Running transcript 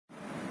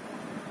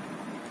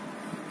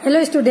Hello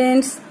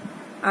students,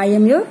 I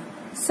am your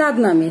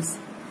Sadhna Miss.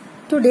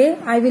 Today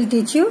I will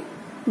teach you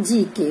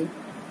GK.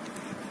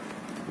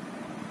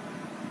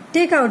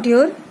 Take out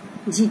your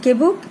GK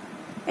book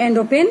and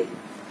open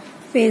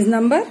page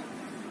number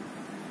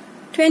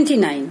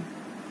 29,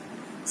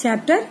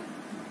 chapter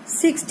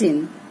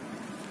 16.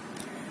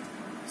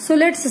 So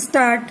let's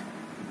start.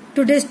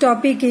 Today's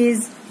topic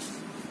is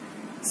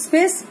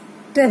space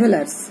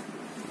travelers.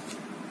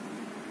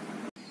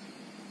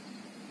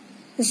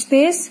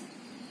 Space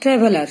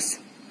travelers.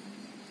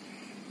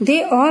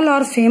 They all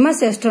are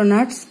famous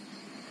astronauts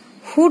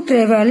who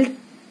traveled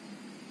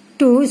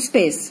to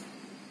space.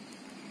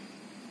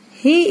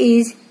 He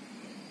is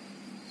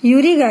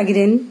Yuri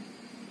Gagarin.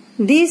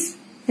 This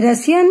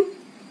Russian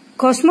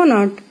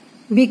cosmonaut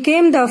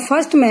became the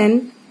first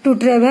man to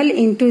travel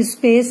into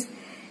space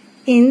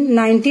in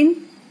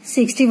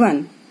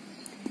 1961.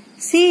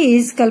 She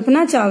is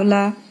Kalpana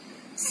Chawla.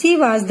 She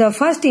was the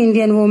first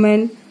Indian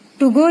woman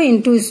to go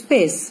into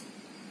space.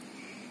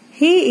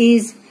 He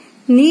is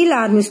Neil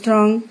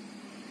Armstrong.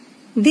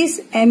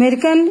 This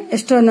American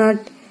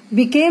astronaut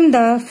became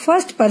the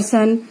first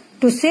person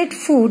to set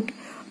foot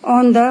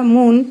on the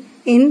moon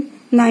in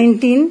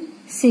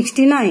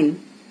 1969.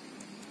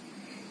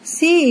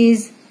 She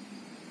is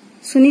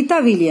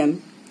Sunita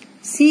Williams.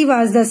 She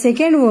was the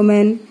second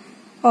woman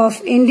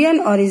of Indian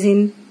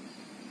origin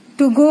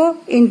to go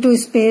into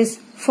space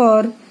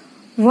for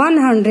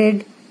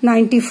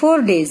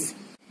 194 days.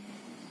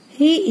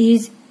 He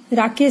is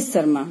Rakesh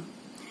Sharma.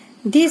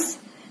 This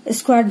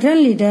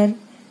squadron leader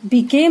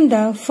became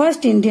the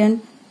first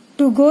Indian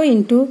to go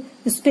into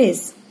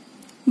space.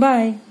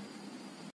 Bye.